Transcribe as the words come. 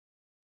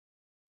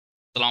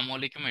Assalamu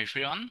alaikum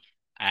everyone.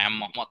 I am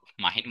Mohammad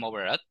Mahin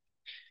Mobarak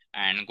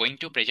and going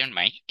to present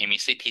my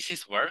MSc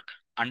thesis work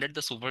under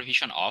the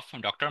supervision of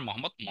Dr.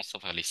 Mohammad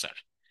Mustafa Ali sir.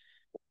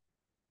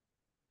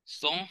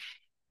 So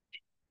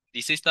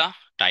this is the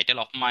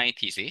title of my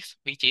thesis,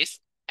 which is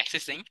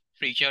Accessing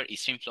Future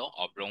Stream Flow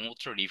of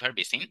Brahmaputra River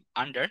Basin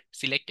under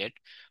Selected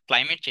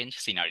Climate Change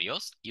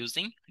Scenarios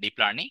Using Deep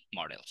Learning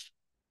Models.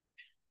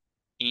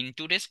 In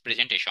today's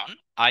presentation,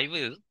 I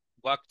will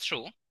walk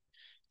through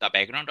the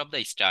background of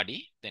the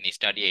study, then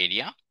study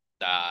area,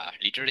 the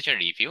literature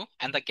review,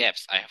 and the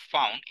gaps I have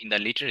found in the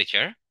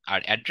literature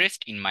are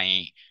addressed in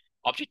my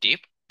objective,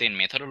 then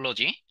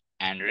methodology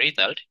and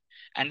result,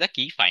 and the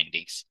key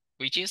findings,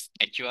 which is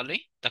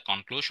actually the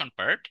conclusion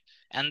part,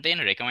 and then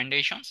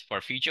recommendations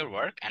for future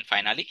work, and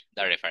finally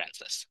the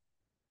references.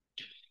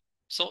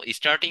 So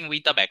starting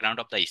with the background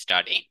of the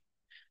study.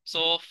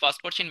 So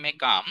first question may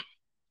come,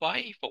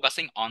 why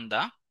focusing on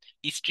the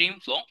stream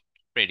flow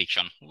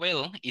prediction?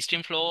 Well,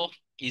 stream flow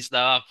is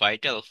the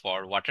vital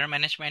for water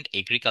management,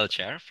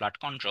 agriculture, flood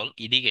control,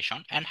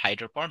 irrigation, and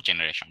hydropower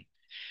generation.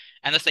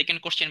 And the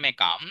second question may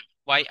come,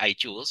 why I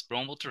choose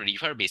Brahmaputra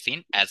River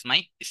Basin as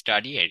my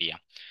study area?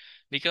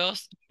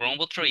 Because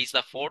Brahmaputra is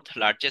the fourth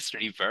largest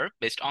river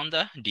based on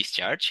the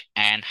discharge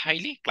and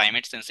highly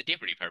climate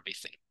sensitive river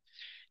basin.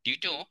 Due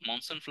to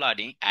monsoon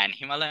flooding and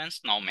Himalayan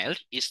snowmelt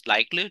is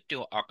likely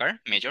to occur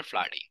major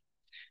flooding.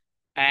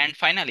 And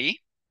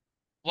finally,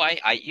 why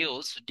I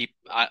used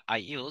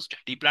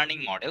deep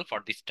learning model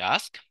for this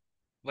task.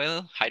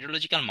 Well,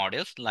 hydrological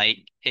models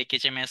like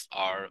HMS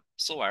or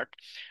SWOT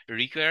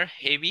require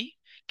heavy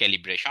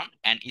calibration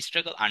and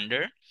struggle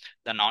under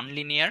the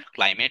nonlinear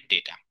climate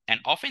data,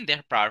 and often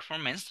their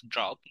performance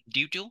drop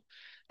due to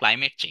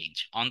climate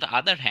change. On the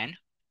other hand,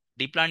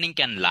 deep learning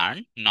can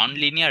learn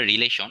nonlinear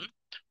relation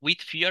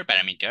with fewer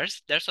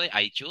parameters. That's why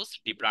I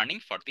choose deep learning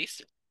for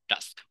this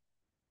task.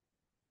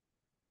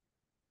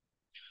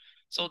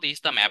 So this is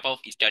the map of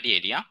study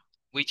area,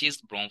 which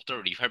is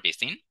Brahmaputra River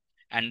Basin.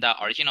 And the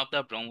origin of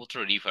the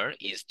Brahmaputra River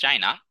is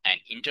China and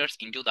enters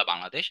into the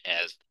Bangladesh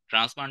as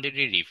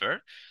transboundary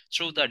river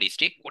through the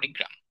district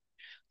Kurigram.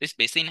 This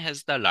basin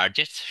has the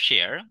largest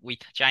share with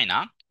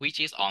China, which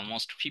is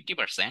almost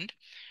 50%,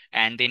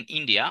 and then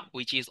India,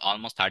 which is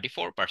almost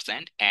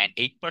 34%, and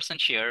 8%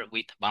 share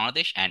with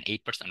Bangladesh and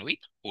 8% with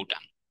Bhutan.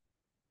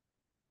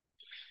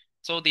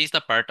 So this is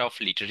the part of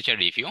literature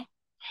review.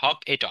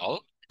 Hawk et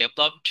al.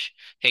 Developed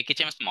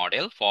HMS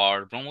model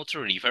for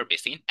Brahmaputra River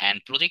Basin and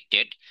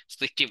projected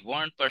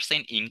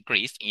 61%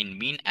 increase in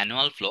mean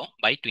annual flow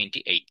by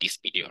 2080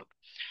 period.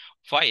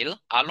 While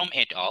Alom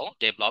et al.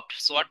 Developed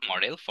SWOT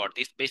model for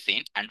this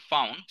basin and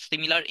found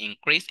similar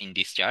increase in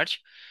discharge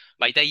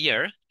by the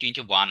year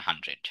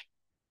 2100.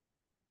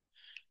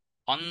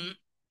 On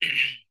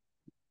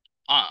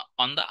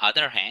On the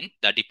other hand,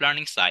 the deep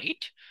learning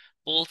side,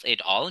 Poles et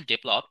al.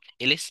 Developed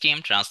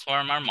LSTM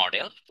transformer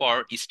model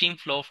for stream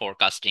flow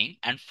forecasting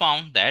and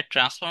found that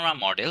transformer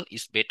model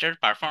is better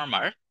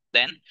performer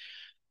than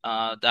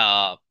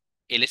the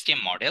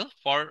LSTM model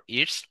for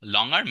its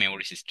longer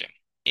memory system.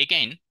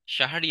 Again,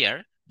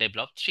 Shahriar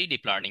developed three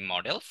deep learning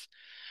models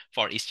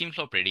for stream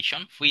flow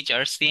prediction, which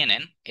are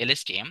CNN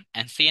LSTM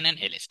and CNN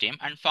LSTM,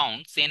 and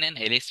found CNN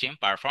LSTM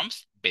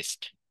performs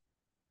best.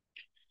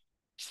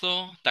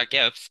 So the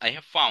gaps I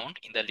have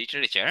found in the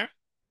literature,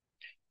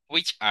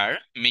 which are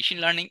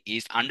machine learning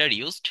is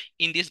underused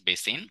in this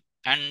basin,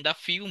 and the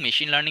few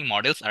machine learning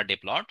models are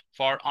developed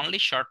for only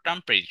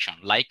short-term prediction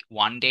like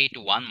 1 day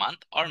to 1 month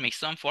or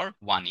maximum for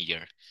 1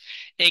 year.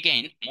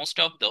 Again, most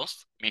of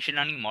those machine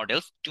learning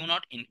models do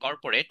not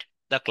incorporate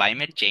the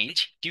climate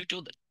change due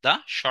to the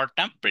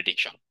short-term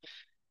prediction.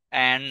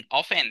 And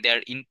often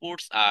their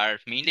inputs are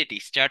mainly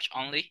discharge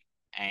only.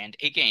 And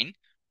again,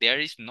 there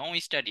is no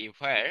study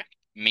where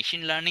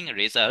machine learning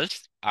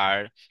results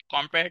are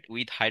compared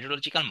with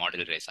hydrological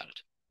model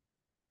result.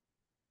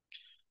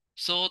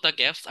 So the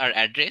gaps are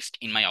addressed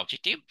in my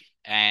objective,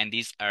 and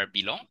these are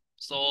below.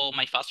 So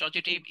my first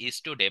objective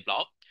is to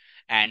develop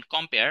and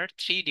compare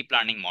three deep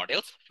learning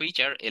models, which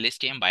are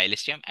LSTM,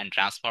 BiLSTM, and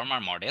transformer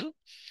model.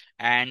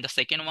 And the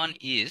second one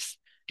is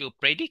to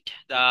predict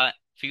the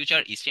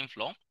future stream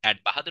flow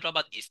at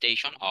Bahadurabad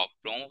station of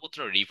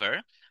Brahmaputra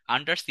River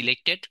under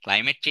selected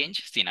climate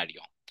change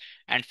scenario.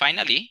 And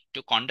finally,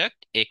 to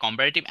conduct a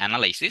comparative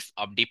analysis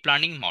of deep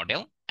learning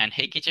model and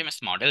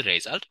HMS model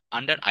result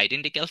under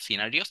identical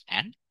scenarios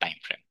and time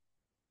frame.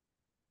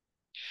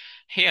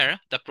 Here,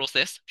 the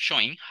process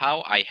showing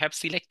how I have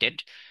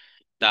selected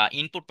the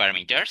input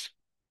parameters.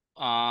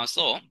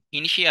 So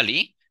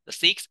initially, the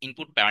 6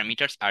 input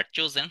parameters are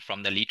chosen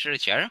from the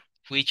literature,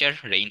 which are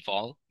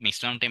rainfall,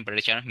 maximum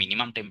temperature,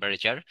 minimum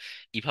temperature,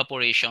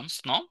 evaporation,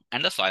 snow,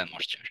 and the soil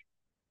moisture.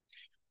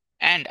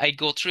 And I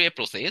go through a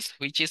process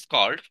which is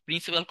called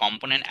principal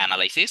component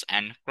analysis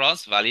and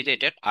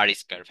cross-validated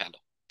R-square value.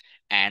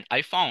 And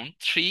I found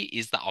 3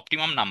 is the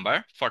optimum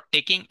number for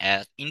taking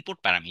as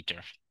input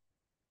parameter.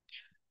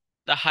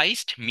 The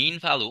highest mean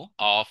value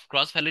of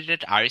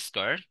cross-validated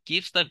R-square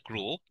gives the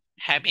group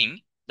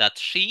having the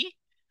 3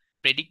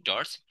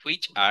 predictors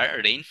which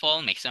are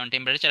rainfall, maximum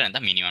temperature, and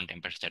the minimum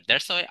temperature.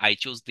 That's why I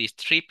choose these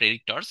three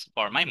predictors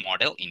for my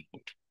model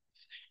input.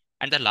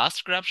 And the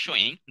last graph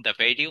showing the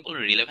variable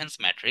relevance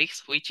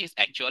matrix, which is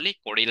actually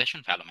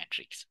correlation value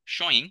matrix,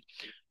 showing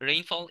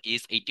rainfall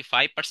is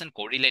 85%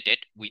 correlated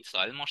with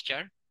soil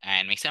moisture,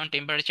 and maximum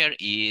temperature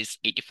is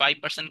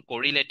 85%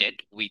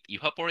 correlated with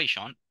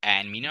evaporation,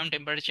 and minimum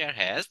temperature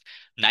has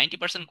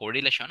 90%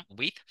 correlation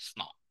with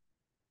snow.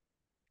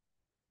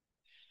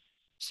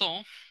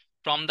 So,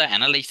 from the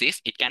analysis,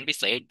 it can be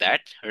said that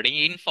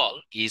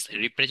rainfall is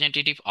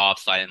representative of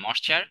soil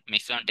moisture,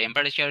 maximum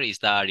temperature is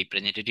the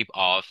representative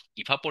of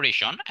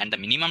evaporation, and the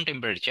minimum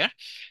temperature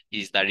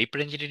is the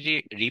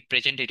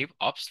representative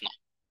of snow.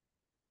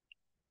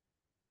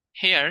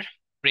 Here,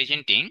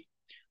 presenting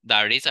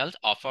the result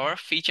of our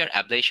feature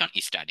ablation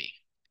study.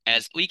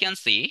 As we can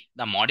see,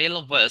 the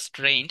model was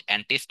trained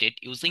and tested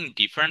using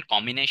different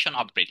combination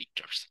of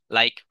predictors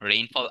like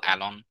rainfall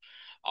alone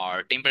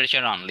or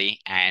temperature only,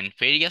 and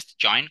various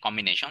joint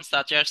combinations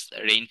such as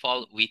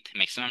rainfall with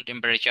maximum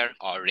temperature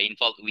or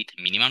rainfall with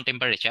minimum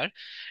temperature,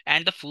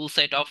 and the full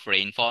set of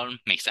rainfall,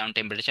 maximum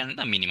temperature, and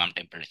the minimum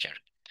temperature.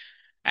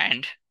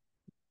 And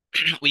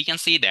we can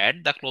see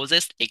that the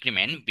closest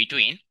agreement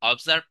between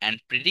observed and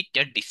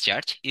predicted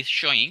discharge is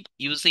showing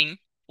using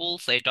full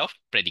set of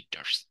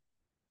predictors.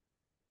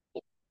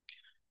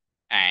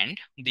 And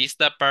this is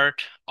the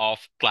part of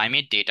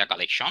climate data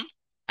collection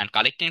and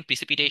collecting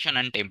precipitation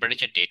and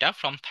temperature data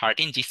from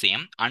 13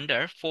 GCM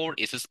under 4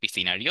 SSP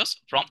scenarios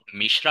from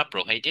Mishra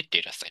provided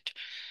dataset.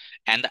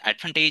 And the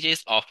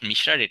advantages of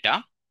Mishra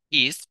data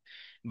is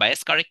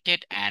bias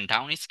corrected and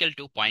downscale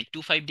to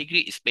 0.25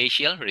 degree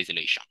spatial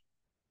resolution.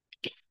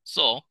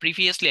 So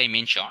previously I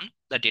mentioned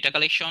the data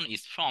collection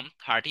is from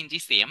 13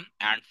 GCM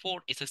and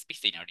 4 SSP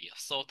scenarios.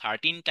 So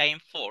 13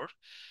 times 4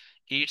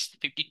 is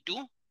 52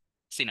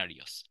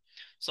 scenarios.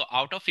 So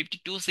out of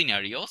 52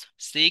 scenarios,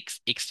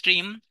 6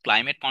 extreme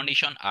climate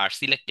conditions are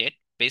selected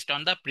based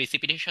on the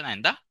precipitation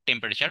and the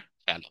temperature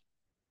value.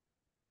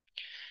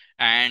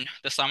 And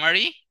the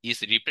summary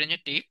is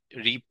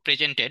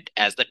represented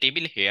as the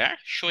table here,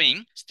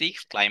 showing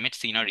 6 climate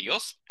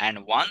scenarios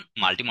and 1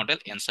 multimodal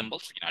ensemble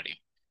scenario.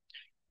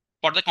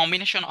 For the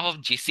combination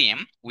of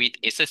GCM with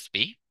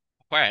SSP,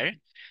 where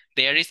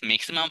there is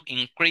maximum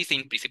increase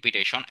in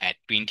precipitation at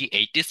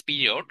 28th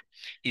period,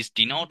 is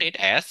denoted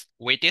as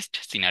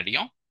wettest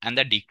scenario, and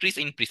the decrease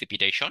in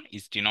precipitation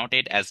is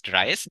denoted as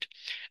driest,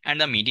 and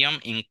the medium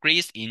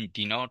increase in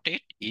denoted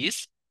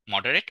is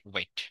moderate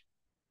wet.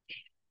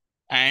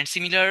 And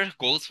similar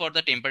goes for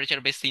the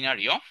temperature-based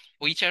scenario,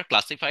 which are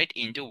classified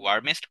into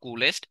warmest,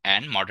 coolest,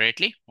 and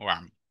moderately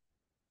warm.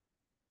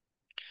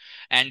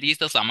 And this is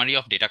the summary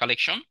of data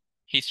collection.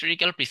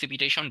 Historical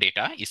precipitation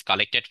data is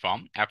collected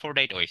from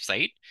Aphrodite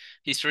website.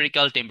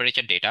 Historical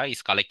temperature data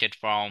is collected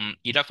from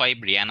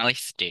ERA5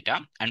 reanalysis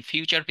data, and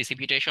future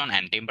precipitation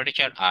and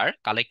temperature are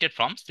collected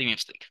from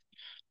CMIP6.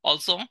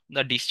 Also,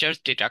 the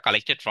discharge data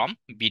collected from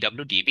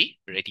BWDB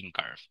rating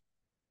curve.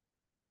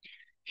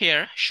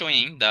 Here,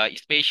 showing the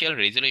spatial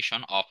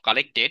resolution of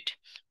collected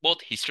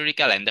both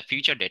historical and the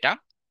future data,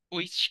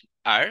 which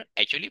are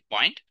actually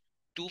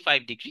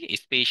 0.25 degree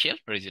spatial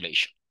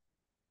resolution.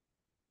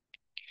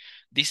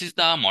 This is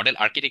the model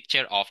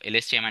architecture of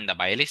LSTM and the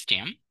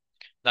BiLSTM.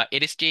 The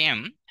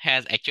LSTM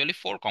has actually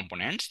 4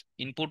 components: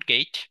 input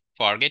gate,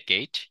 forget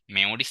gate,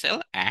 memory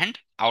cell, and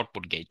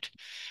output gate.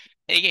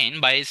 Again,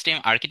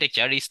 BiLSTM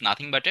architecture is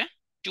nothing but a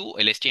 2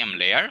 LSTM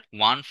layer,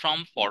 one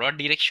from forward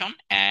direction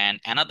and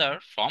another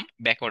from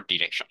backward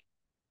direction.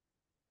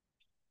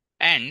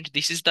 And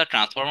this is the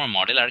transformer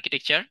model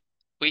architecture,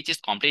 which is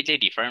completely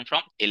different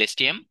from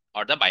LSTM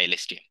or the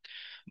BiLSTM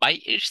by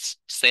its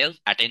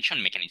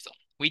self-attention mechanism,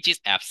 which is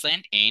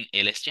absent in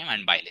LSTM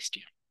and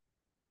BiLSTM.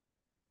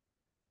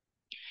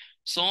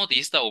 So this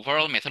is the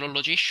overall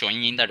methodology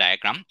showing in the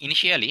diagram.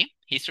 Initially,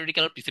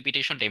 historical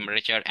precipitation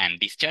temperature and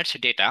discharge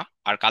data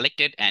are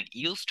collected and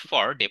used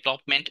for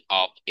development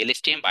of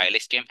LSTM,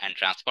 BiLSTM, and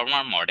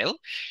transformer model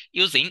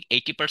using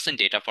 80%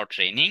 data for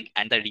training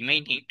and the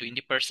remaining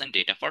 20%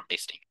 data for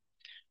testing.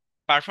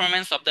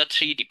 Performance of the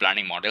 3 deep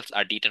learning models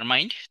are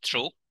determined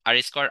through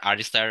R-square,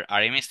 R-star,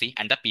 RMSE,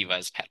 and the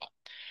p-value value.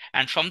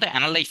 And from the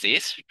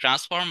analysis,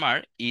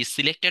 transformer is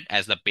selected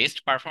as the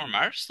best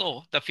performer.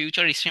 So the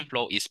future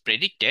Streamflow is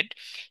predicted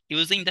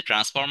using the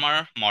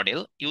transformer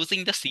model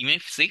using the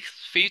CMIP6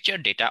 future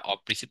data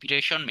of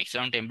precipitation,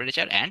 maximum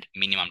temperature, and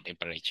minimum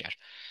temperature.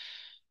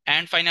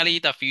 And finally,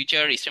 the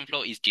future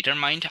Streamflow is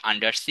determined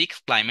under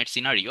 6 climate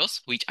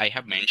scenarios, which I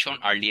have mentioned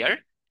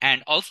earlier,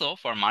 and also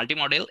for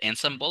multimodal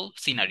ensemble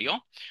scenario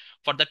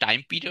for the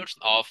time periods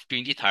of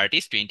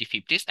 2030s,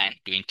 2050s, and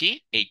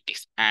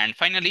 2080s. And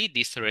finally,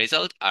 these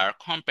results are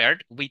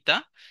compared with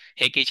the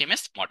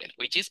HMS model,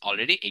 which is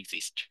already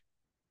exist.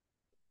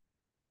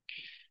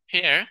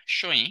 Here,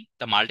 showing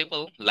the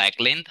multiple lag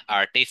length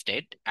are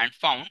tested and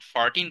found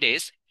 14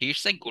 days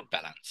hits a good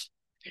balance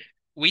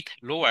with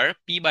lower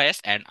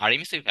p-bias and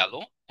RMSE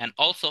value, and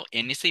also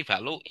NEC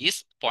value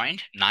is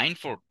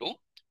 0.942,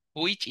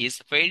 which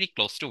is very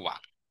close to 1.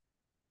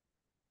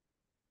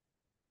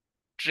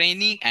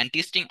 training and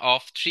testing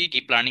of three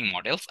deep learning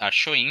models are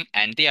showing,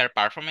 and their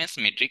performance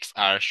metrics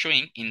are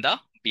showing in the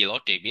below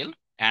table.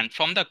 And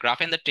from the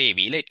graph in the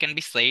table, it can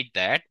be said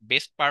that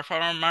best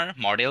performer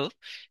model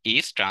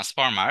is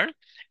transformer,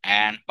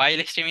 and while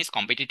LSTM is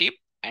competitive,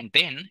 and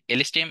then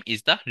LSTM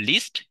is the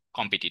least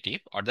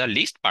competitive or the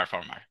least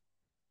performer.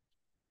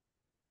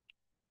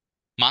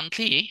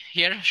 Monthly,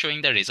 here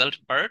showing the result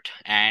part,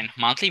 and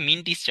monthly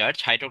mean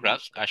discharge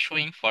hydrographs are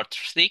showing for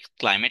 6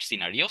 climate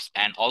scenarios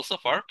and also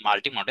for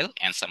multi-model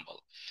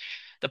ensemble.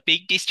 The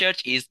peak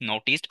discharge is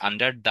noticed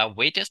under the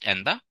wettest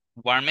and the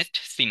warmest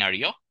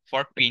scenario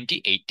for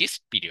 2080s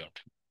period.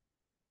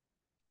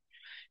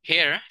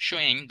 Here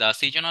showing the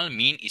seasonal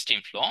mean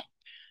stream flow,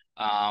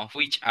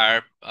 which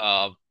are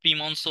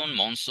pre-monsoon,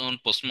 monsoon,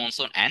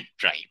 post-monsoon, and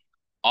dry.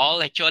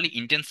 All actually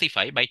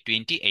intensify by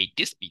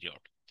 2080s period.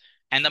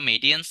 And the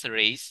medians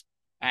raise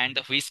and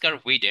the whisker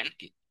widen,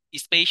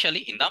 especially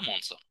in the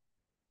monsoon.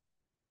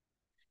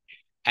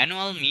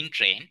 Annual mean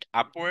trend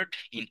upward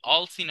in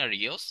all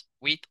scenarios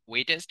with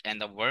wettest and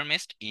the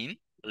warmest in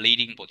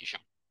leading position.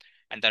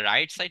 And the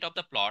right side of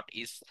the plot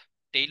is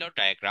Taylor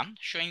diagram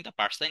showing the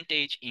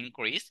percentage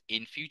increase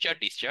in future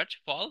discharge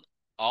for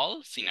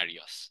all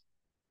scenarios.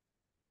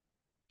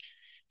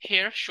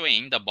 Here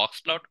showing the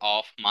box plot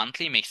of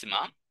monthly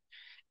maxima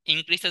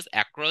increases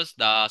across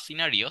the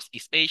scenarios,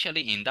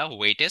 especially in the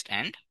wettest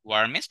and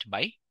warmest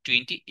by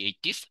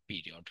 2080s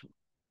period.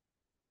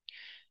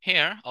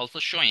 Here also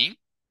showing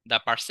the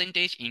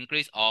percentage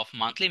increase of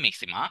monthly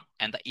maxima,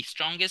 and the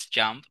strongest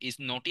jump is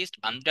noticed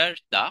under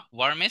the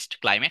warmest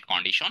climate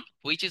condition,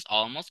 which is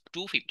almost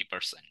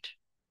 250%.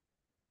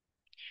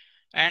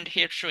 And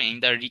here showing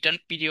the return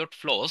period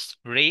flows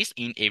rise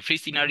in every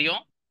scenario,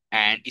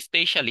 and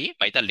especially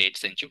by the late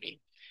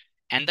century.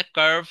 And the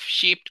curve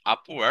shift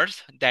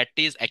upwards, that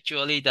is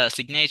actually the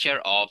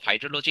signature of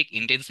hydrologic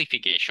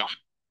intensification.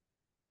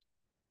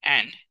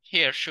 And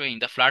here showing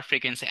the flood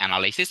frequency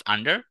analysis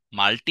under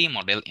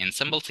multi-model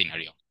ensemble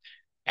scenario.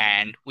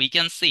 And we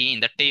can see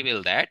in the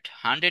table that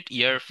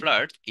 100-year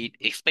floods is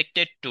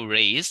expected to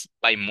rise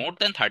by more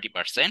than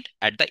 30%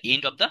 at the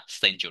end of the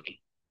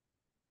century.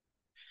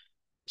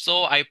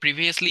 So I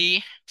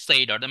previously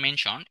said or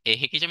mentioned a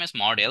HKMS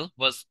model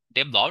was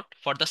developed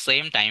for the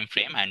same time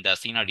frame and the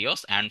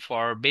scenarios and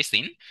for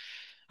Basin.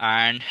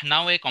 And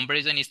now a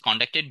comparison is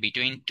conducted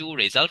between two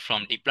results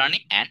from deep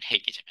learning and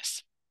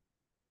HKMS.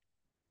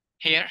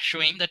 Here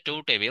showing the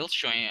two tables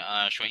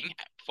showing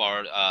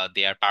for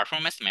their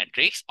performance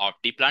metrics of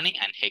deep learning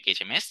and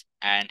HKMS.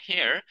 And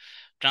here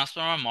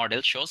transformer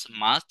model shows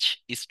much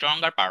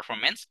stronger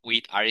performance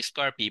with R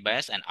square p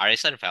bias and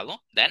RSR value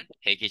than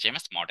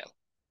HKMS model.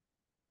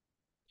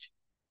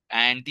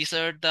 And these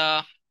are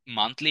the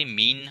monthly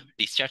mean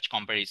discharge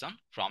comparison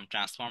from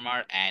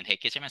transformer and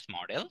HKMS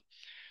model.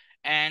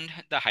 And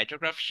the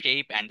hydrograph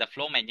shape and the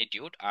flow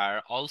magnitude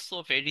are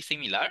also very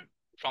similar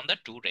from the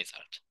two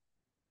results.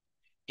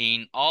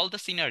 In all the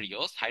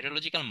scenarios,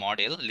 hydrological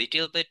model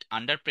little bit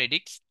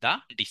underpredicts the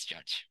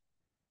discharge.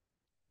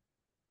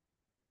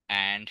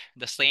 And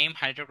the same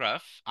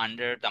hydrograph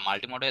under the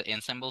multimodal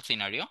ensemble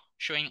scenario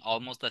showing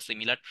almost the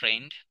similar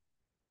trend.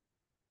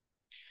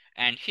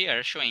 And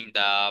here showing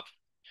the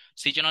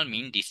seasonal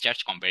mean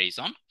discharge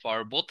comparison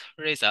for both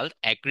results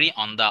agree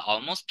on the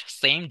almost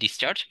same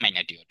discharge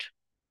magnitude.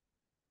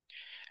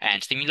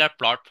 And similar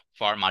plot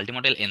for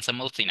multimodal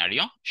ensemble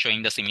scenario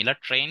showing the similar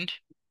trend.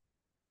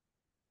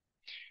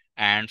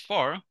 And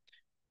for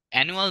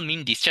annual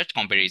mean discharge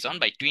comparison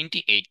by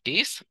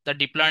 2080s, the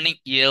deep learning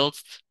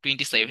yields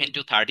 27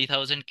 to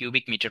 30,000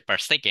 cubic meter per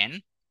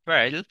second,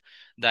 while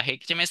the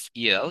HMS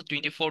yield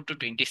 24 to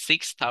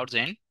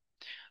 26,000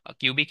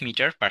 cubic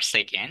meter per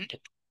second,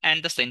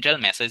 and the central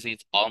message is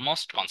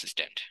almost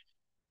consistent.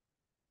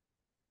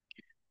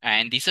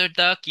 And these are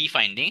the key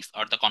findings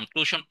or the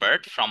conclusion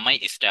part from my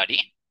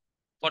study.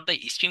 For the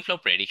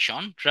streamflow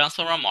prediction,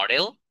 transformer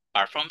model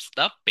performs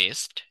the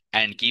best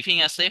and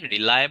giving us a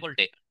reliable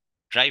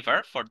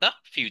driver for the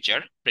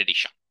future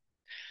prediction.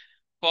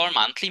 For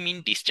monthly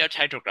mean discharge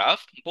hydrograph,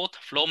 both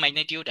flow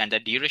magnitude and the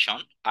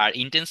duration are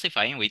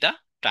intensifying with the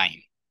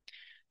time.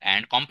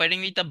 And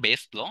comparing with the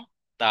base flow,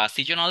 the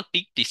seasonal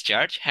peak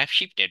discharge have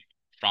shifted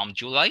from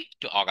July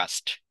to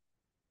August.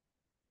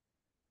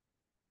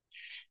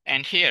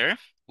 And here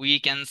we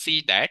can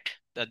see that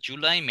the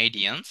July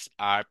medians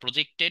are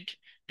projected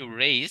to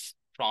raise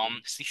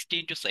from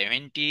 60 to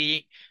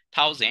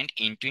 70,000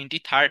 in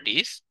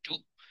 2030s to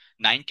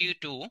 90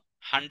 to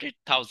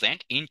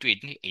 100,000 in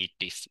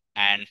 2080s.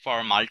 And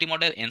for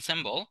multimodal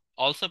ensemble,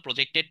 also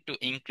projected to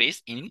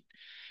increase in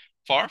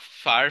for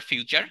far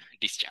future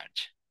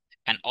discharge.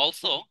 And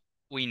also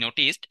we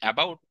noticed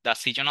about the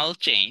seasonal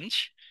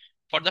change.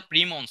 For the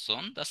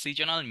pre-monsoon, the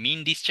seasonal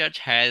mean discharge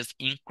has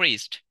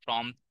increased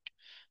from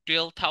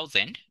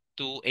 12,000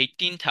 to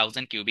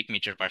 18,000 cubic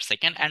meter per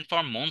second, and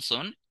for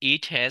monsoon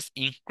it has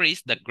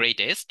increased the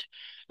greatest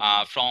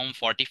from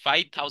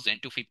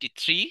 45,000 to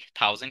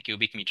 53,000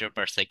 cubic meter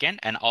per second,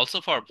 and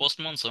also for post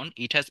monsoon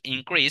it has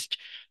increased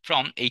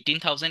from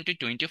 18,000 to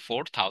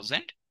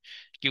 24,000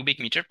 cubic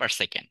meter per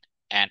second.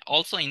 And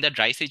also in the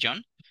dry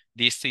season,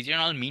 this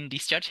seasonal mean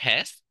discharge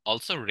has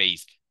also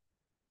raised.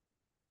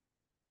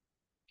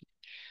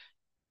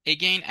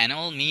 Again,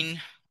 annual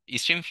mean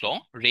stream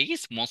flow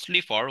raised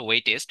mostly for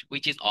wettest,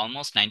 which is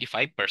almost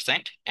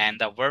 95%, and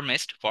the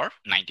warmest for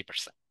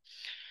 90%.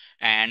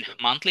 And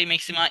monthly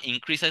maxima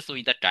increases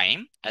with the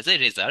time. As a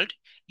result,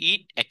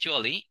 it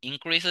actually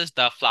increases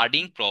the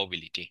flooding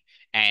probability.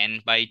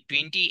 And by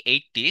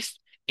 2080s,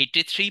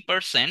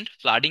 83%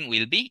 flooding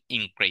will be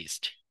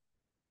increased.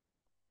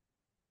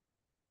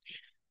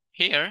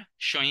 Here,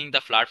 showing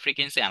the flood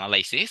frequency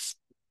analysis.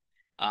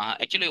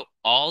 Actually,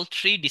 all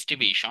three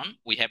distribution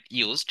we have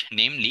used,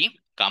 namely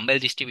Campbell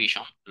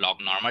distribution, log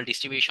normal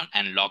distribution,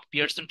 and log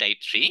Pearson type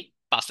 3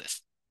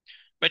 passes.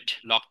 But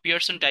log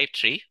Pearson type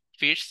 3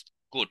 fits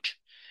good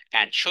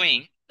and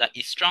showing the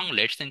strong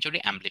late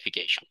century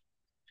amplification.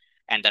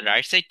 And the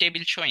right side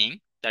table showing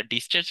the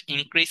discharge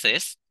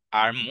increases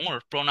are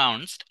more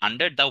pronounced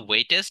under the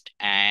wettest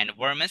and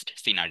warmest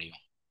scenario.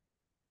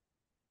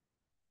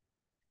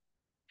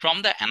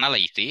 From the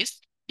analysis,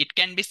 it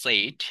can be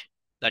said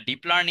the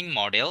deep learning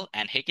model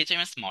and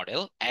HMS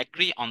model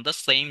agree on the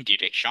same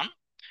direction: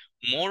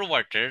 more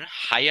water,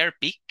 higher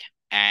peak,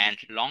 and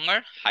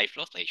longer high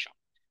flow session.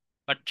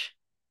 But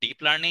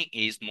deep learning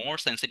is more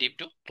sensitive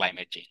to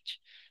climate change.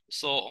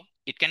 So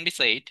it can be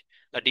said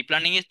that deep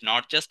learning is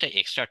not just an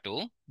extra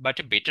tool, but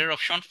a better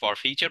option for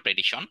future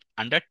prediction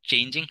under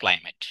changing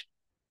climate.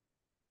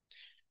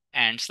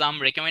 And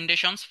some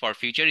recommendations for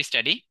future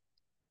study: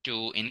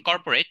 to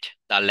incorporate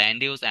the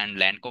land use and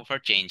land cover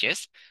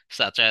changes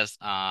such as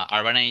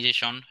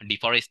urbanization,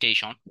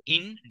 deforestation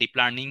in deep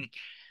learning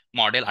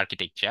model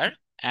architecture.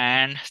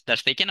 And the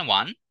second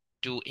one,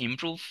 to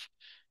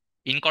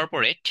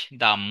incorporate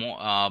the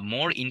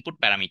more input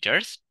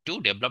parameters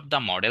to develop the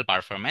model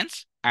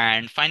performance.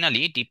 And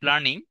finally, deep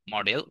learning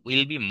model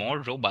will be more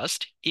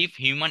robust if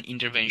human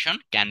intervention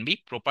can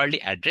be properly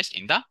addressed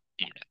in the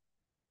model.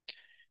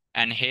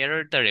 And here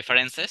are the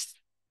references.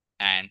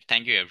 And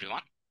thank you,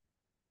 everyone.